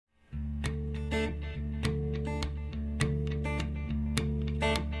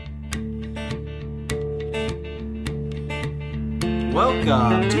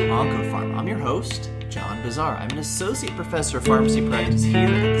Welcome to OncoPharm. I'm your host, John Bazar. I'm an associate professor of pharmacy practice here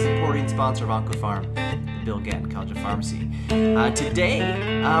at the supporting sponsor of OncoPharm, the Bill Gatton College of Pharmacy. Today,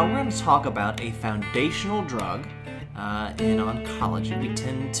 we're going to talk about a foundational drug in oncology. We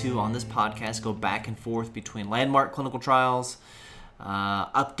tend to, on this podcast, go back and forth between landmark clinical trials,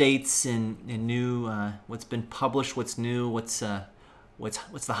 updates and new, what's been published, what's new, what's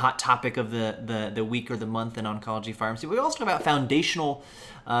the hot topic of the week or the month in oncology pharmacy. We also talk about foundational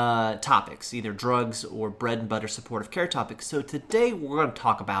topics, either drugs or bread and butter supportive care topics. So today we're going to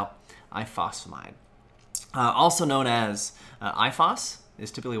talk about ifosfamide, also known as IFOS is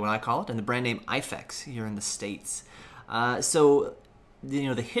typically what I call it, and the brand name Ifex here in the States. So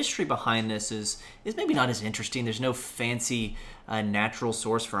the history behind this is maybe not as interesting. There's no fancy natural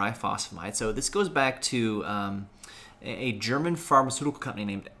source for ifosfamide. So this goes back to a German pharmaceutical company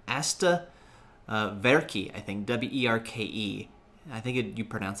named Asta Werke, I think, W-E-R-K-E. I think you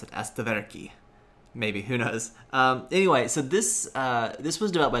pronounce it Asta Werke. Maybe, who knows? Anyway, so this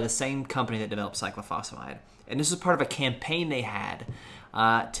was developed by the same company that developed cyclophosphamide. And this was part of a campaign they had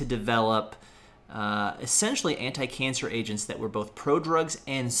to develop essentially anti-cancer agents that were both prodrugs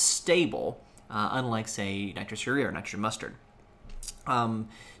and stable, unlike, say, nitrosourea or nitrogen mustard.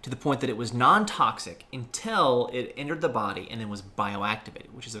 To the point that it was non-toxic until it entered the body and then was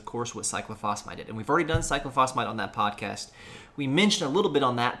bioactivated, which is, of course, what cyclophosphamide did. And we've already done cyclophosphamide on that podcast. We mentioned a little bit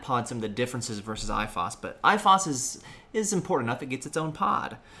on that pod some of the differences versus IFOS, but IFOS is important enough. It gets its own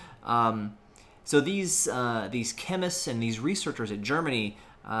pod. So these chemists and these researchers at Germany,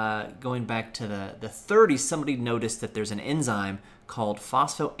 going back to the 30s, somebody noticed that there's an enzyme called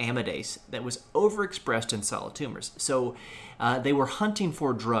phosphoamidase that was overexpressed in solid tumors. So they were hunting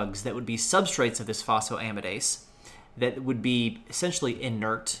for drugs that would be substrates of this phosphoamidase that would be essentially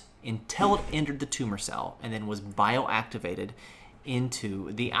inert until it entered the tumor cell and then was bioactivated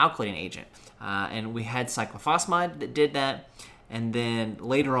into the alkylating agent. And we had cyclophosphamide that did that. And then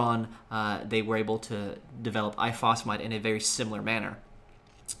later on, they were able to develop ifosfamide in a very similar manner.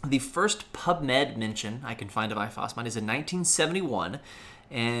 The first PubMed mention I can find of ifosfamide is in 1971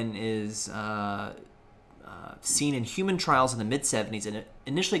 and is seen in human trials in the mid-70s, and it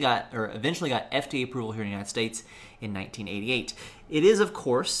eventually got FDA approval here in the United States in 1988. It is, of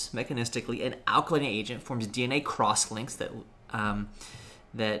course, mechanistically an alkylating agent, forms DNA cross-links that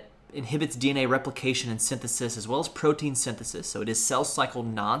inhibits DNA replication and synthesis as well as protein synthesis, so it is cell cycle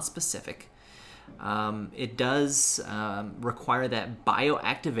non-specific. It does require that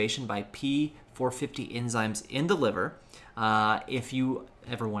bioactivation by P450 enzymes in the liver. If you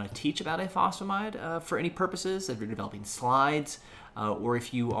ever want to teach about ifosfamide for any purposes, if you're developing slides, or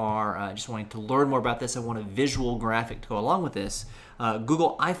if you are just wanting to learn more about this and want a visual graphic to go along with this,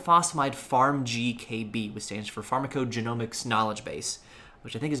 Google ifosfamide PharmGKB, which stands for Pharmacogenomics Knowledge Base,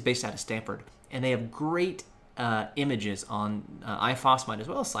 which I think is based out of Stanford. And they have great images on ifosfamide as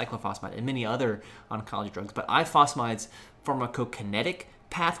well as cyclophosphamide and many other oncology drugs. But ifosfamide's pharmacokinetic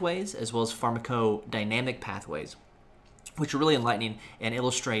pathways as well as pharmacodynamic pathways, which are really enlightening and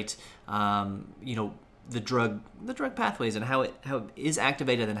illustrate the drug pathways and how it is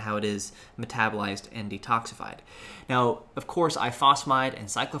activated and how it is metabolized and detoxified. Now, of course, ifosfamide and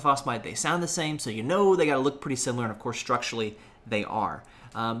cyclophosphamide, they sound the same, so they got to look pretty similar, and of course structurally they are.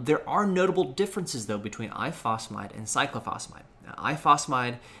 There are notable differences, though, between ifosfamide and cyclophosphamide. Now,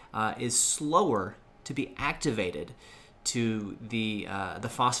 ifosfamide is slower to be activated to the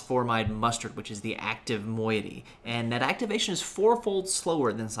phosphoramide mustard, which is the active moiety, and that activation is fourfold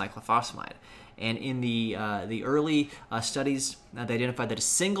slower than cyclophosphamide. And in the early studies, they identified that a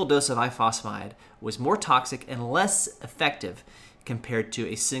single dose of ifosfamide was more toxic and less effective compared to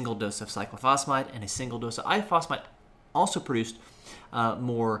a single dose of cyclophosphamide, and a single dose of ifosfamide also produced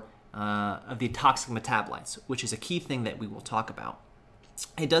more of the toxic metabolites, which is a key thing that we will talk about.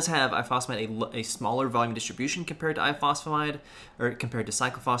 It does have ifosfamide a smaller volume distribution compared to ifosfamide, or compared to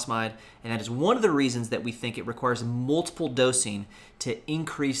cyclophosphamide, and that is one of the reasons that we think it requires multiple dosing to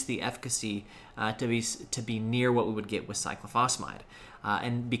increase the efficacy to be near what we would get with cyclophosphamide.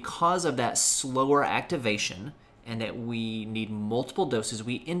 And because of that slower activation and that we need multiple doses,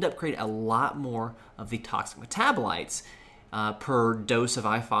 we end up creating a lot more of the toxic metabolites per dose of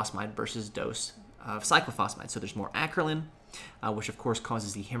ifosfamide versus dose of cyclophosphamide. So there's more acrolein, which of course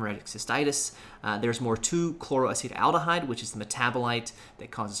causes the hemorrhagic cystitis. There's more 2-chloroacetaldehyde, which is the metabolite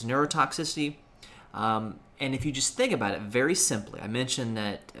that causes neurotoxicity. And if you just think about it very simply, I mentioned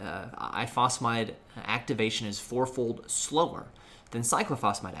that ifosfamide activation is fourfold slower than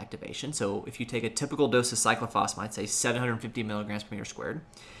cyclophosphamide activation. So if you take a typical dose of cyclophosphamide, say 750 milligrams per meter squared,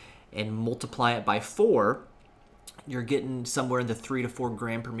 and multiply it by 4, you're getting somewhere in the 3 to 4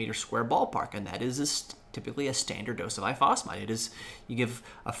 gram per meter square ballpark, and that is typically a standard dose of ifosfamide. You give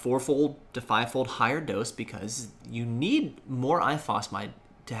a 4-fold to 5-fold higher dose because you need more ifosfamide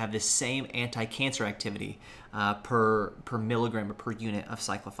to have this same anti-cancer activity per milligram or per unit of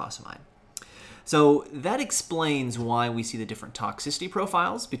cyclophosphamide. So that explains why we see the different toxicity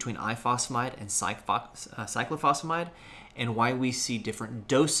profiles between ifosfamide and cyclophosphamide, and why we see different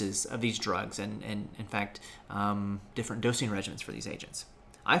doses of these drugs and in fact, different dosing regimens for these agents.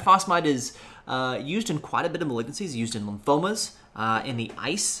 Ifosfamide is used in quite a bit of malignancies, used in lymphomas, in the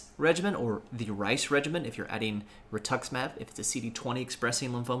ICE regimen or the RICE regimen if you're adding rituximab, if it's a CD20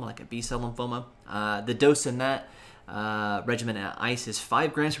 expressing lymphoma like a B-cell lymphoma. The dose in that regimen at ICE is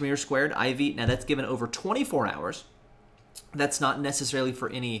 5 grams per meter squared IV. Now that's given over 24 hours. That's not necessarily for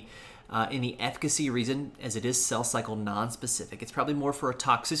any efficacy reason, as it is cell cycle non-specific. It's probably more for a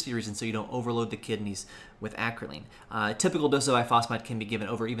toxicity reason, so you don't overload the kidneys with acrolein. Typical dose of ifosfamide can be given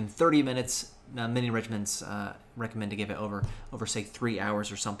over even 30 minutes. Many regimens recommend to give it over say 3 hours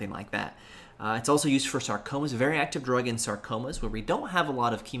or something like that. It's also used for sarcomas, a very active drug in sarcomas where we don't have a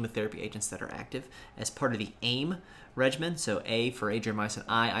lot of chemotherapy agents that are active, as part of the AIM regimen. So A for adriamycin,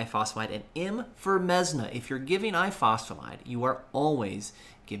 I, ifosfamide, and M for Mesna. If you're giving ifosfamide, you are always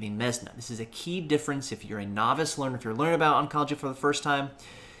giving Mesna. This is a key difference if you're a novice learner, if you're learning about oncology for the first time.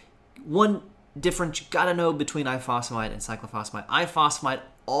 One difference you gotta know between ifosfamide and cyclophosphamide. Ifosfamide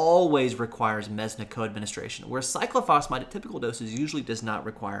always requires Mesna co-administration, whereas cyclophosphamide at typical doses usually does not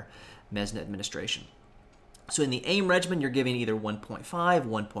require Mesna administration. So in the AIM regimen, you're giving either 1.5,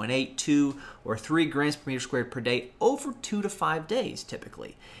 1.8, 2, or 3 grams per meter squared per day over 2 to 5 days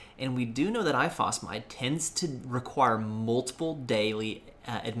typically. And we do know that ifosfamide tends to require multiple daily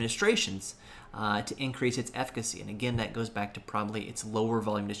administrations to increase its efficacy. And again, that goes back to probably its lower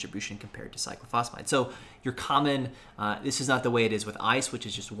volume distribution compared to cyclophosphamide. So your common, this is not the way it is with ICE, which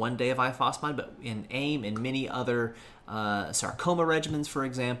is just 1 day of ifosfamide, but in AIM and many other sarcoma regimens, for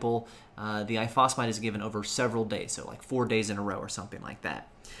example, the ifosfamide is given over several days, so like 4 days in a row or something like that.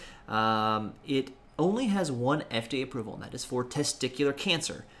 It only has one FDA approval, and that is for testicular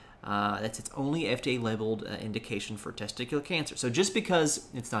cancer. That's its only FDA-labeled indication for testicular cancer. So just because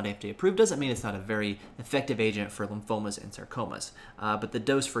it's not FDA-approved doesn't mean it's not a very effective agent for lymphomas and sarcomas. But the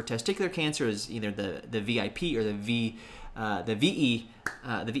dose for testicular cancer is either the VIP or the VEIP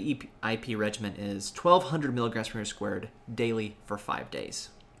regimen is 1,200 milligrams per meter squared daily for 5 days.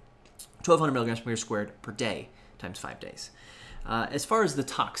 1,200 milligrams per meter squared per day times 5 days. As far as the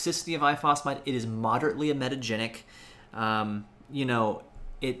toxicity of ifosfamide, it is moderately emetogenic. The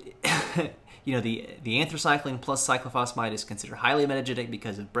anthracycline plus cyclophosphamide is considered highly emetogenic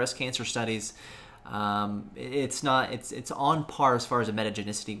because of breast cancer studies. It's on par as far as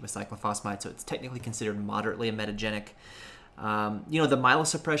emetogenicity with cyclophosphamide, so it's technically considered moderately emetogenic. The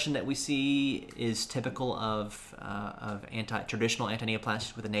myelosuppression that we see is typical of traditional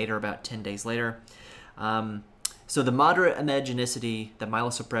antineoplasies with a nadir about 10 days later. So the moderate emetogenicity, the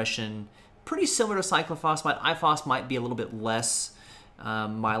myelosuppression, pretty similar to cyclophosphamide. Ifos might be a little bit less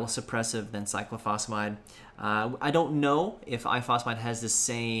myelosuppressive than cyclophosphamide. I don't know if ifosfamide has the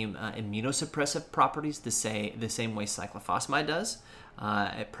same immunosuppressive properties the same way cyclophosphamide does.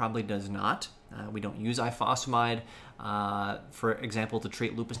 It probably does not. We don't use ifosfamide, for example, to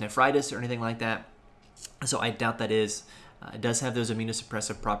treat lupus nephritis or anything like that. So I doubt that it does have those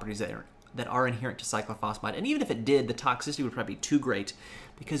immunosuppressive properties that are inherent to cyclophosphamide. And even if it did, the toxicity would probably be too great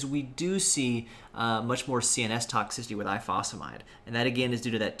because we do see much more CNS toxicity with ifosfamide. And that, again, is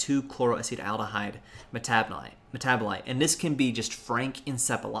due to that 2-chloroacetaldehyde metabolite. And this can be just frank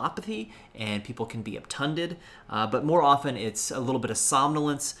encephalopathy, and people can be obtunded. But more often, it's a little bit of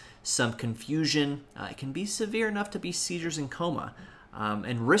somnolence, some confusion. It can be severe enough to be seizures and coma.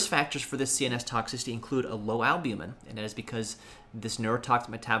 And risk factors for this CNS toxicity include a low albumin, and that is because this neurotoxic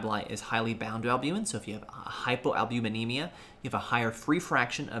metabolite is highly bound to albumin. So if you have hypoalbuminemia, you have a higher free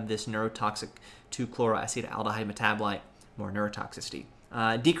fraction of this neurotoxic 2-chloroacetaldehyde metabolite, more neurotoxicity.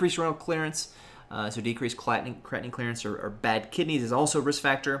 Decreased renal clearance, so decreased creatinine clearance or bad kidneys is also a risk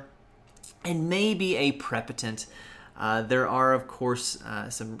factor, and maybe aprepitant. There are, of course,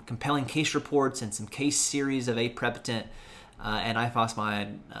 some compelling case reports and some case series of aprepitant and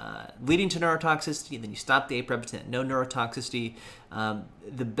ifosfamide leading to neurotoxicity, and then you stop the aprepitant, no neurotoxicity.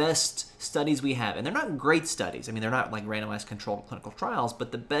 The best studies we have, and they're not great studies, I mean, they're not like randomized controlled clinical trials,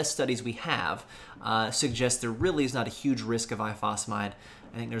 but the best studies we have suggest there really is not a huge risk of ifosfamide.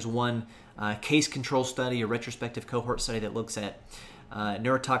 I think there's one case control study, a retrospective cohort study that looks at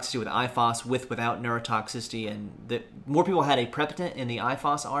neurotoxicity with IFOS, without neurotoxicity, and more people had aprepitant in the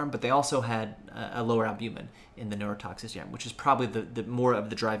IFOS arm, but they also had a lower albumin in the neurotoxicity arm, which is probably the more of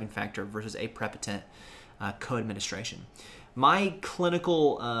the driving factor versus aprepitant co-administration. My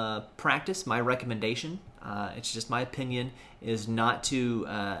clinical practice, my recommendation, it's just my opinion, is not to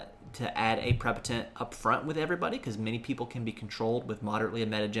add aprepitant up front with everybody, because many people can be controlled with moderately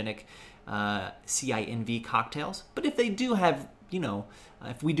emetogenic CINV cocktails. But if they do have,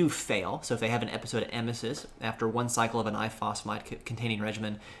 if we do fail, so if they have an episode of emesis after one cycle of an ifosfamide-containing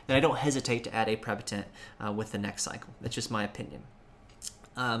regimen, then I don't hesitate to add aprepitant with the next cycle. That's just my opinion.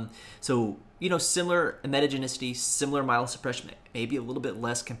 Similar emetogenicity, similar myelosuppression, maybe a little bit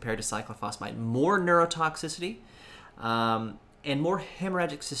less compared to cyclophosphamide, more neurotoxicity, and more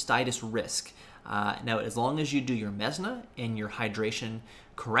hemorrhagic cystitis risk. Now, as long as you do your mesna and your hydration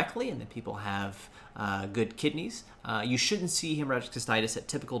correctly, and that people have good kidneys, you shouldn't see hemorrhagic cystitis at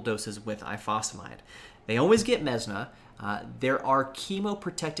typical doses with ifosfamide. They always get mesna. There are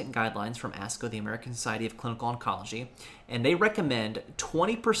chemoprotectant guidelines from ASCO, the American Society of Clinical Oncology, and they recommend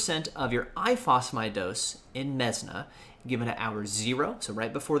 20% of your ifosfamide dose in mesna given at hour 0, so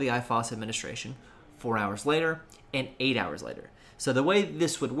right before the ifos administration, 4 hours later, and 8 hours later. So the way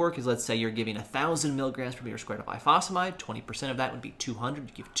this would work is, let's say you're giving 1,000 milligrams per meter squared of ifosfamide, 20% of that would be 200.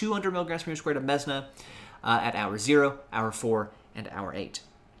 You give 200 milligrams per meter squared of mesna at hour 0, hour 4, and hour 8.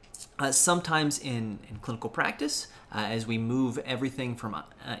 Sometimes in clinical practice, as we move everything from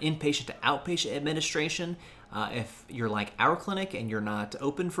inpatient to outpatient administration, if you're like our clinic and you're not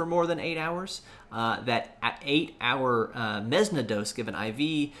open for more than 8 hours, that 8-hour mesna dose given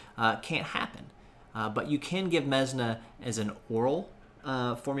IV can't happen. But you can give mesna as an oral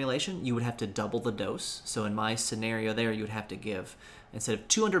formulation. You would have to double the dose. So in my scenario there, you would have to give, instead of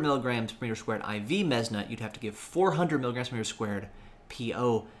 200 milligrams per meter squared IV mesna, you'd have to give 400 milligrams per meter squared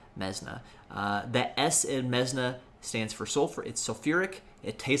PO mesna. The S in mesna stands for sulfur. It's sulfuric.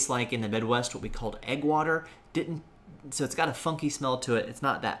 It tastes like, in the Midwest, what we called egg water. So it's got a funky smell to it. It's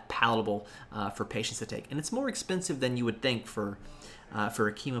not that palatable for patients to take. And it's more expensive than you would think for a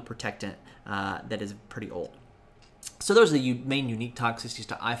chemoprotectant that is pretty old. So those are the main unique toxicities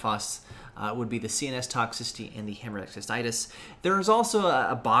to IFOS, would be the CNS toxicity and the hemorrhagic cystitis. There is also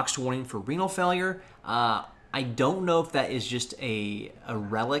a boxed warning for renal failure. I don't know if that is just a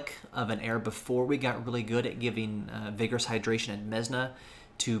relic of an era before we got really good at giving vigorous hydration and mesna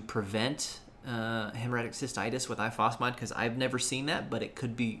to prevent hemorrhagic cystitis with ifosfamide, because I've never seen that, but it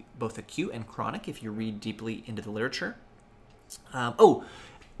could be both acute and chronic if you read deeply into the literature.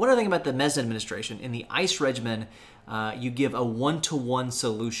 One other thing about the mesna administration. In the ICE regimen, you give a 1-to-1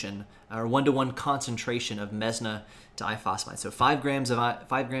 solution, or 1-to-1 concentration of mesna to ifosfamide. So 5 grams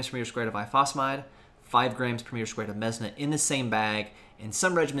per meter squared of ifosfamide, 5 grams per meter squared of mesna in the same bag, and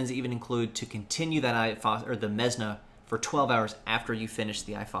some regimens even include to continue that the mesna for 12 hours after you finish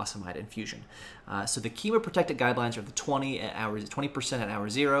the ifosfamide infusion. So the chemoprotectant guidelines are the 20% at hour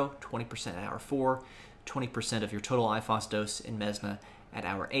 0, 20% at hour 4, 20% of your total ifos dose in mesna at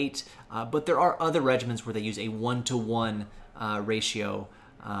hour 8. But there are other regimens where they use a 1-to-1 ratio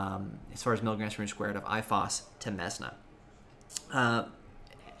as far as milligrams per meter squared of ifos to mesna.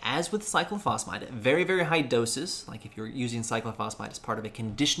 As with cyclophosphamide, very, very high doses, like if you're using cyclophosphamide as part of a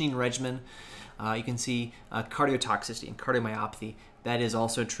conditioning regimen, you can see cardiotoxicity and cardiomyopathy. That is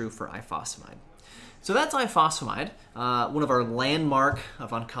also true for ifosfamide. So that's ifosfamide, one of our landmark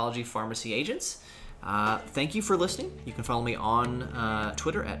of oncology pharmacy agents. Thank you for listening. You can follow me on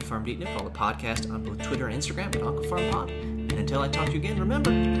Twitter at PharmDeepNip, follow the podcast on both Twitter and Instagram at OncoPharmPod. And until I talk to you again,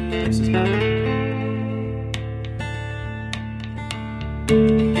 remember, this is Matt.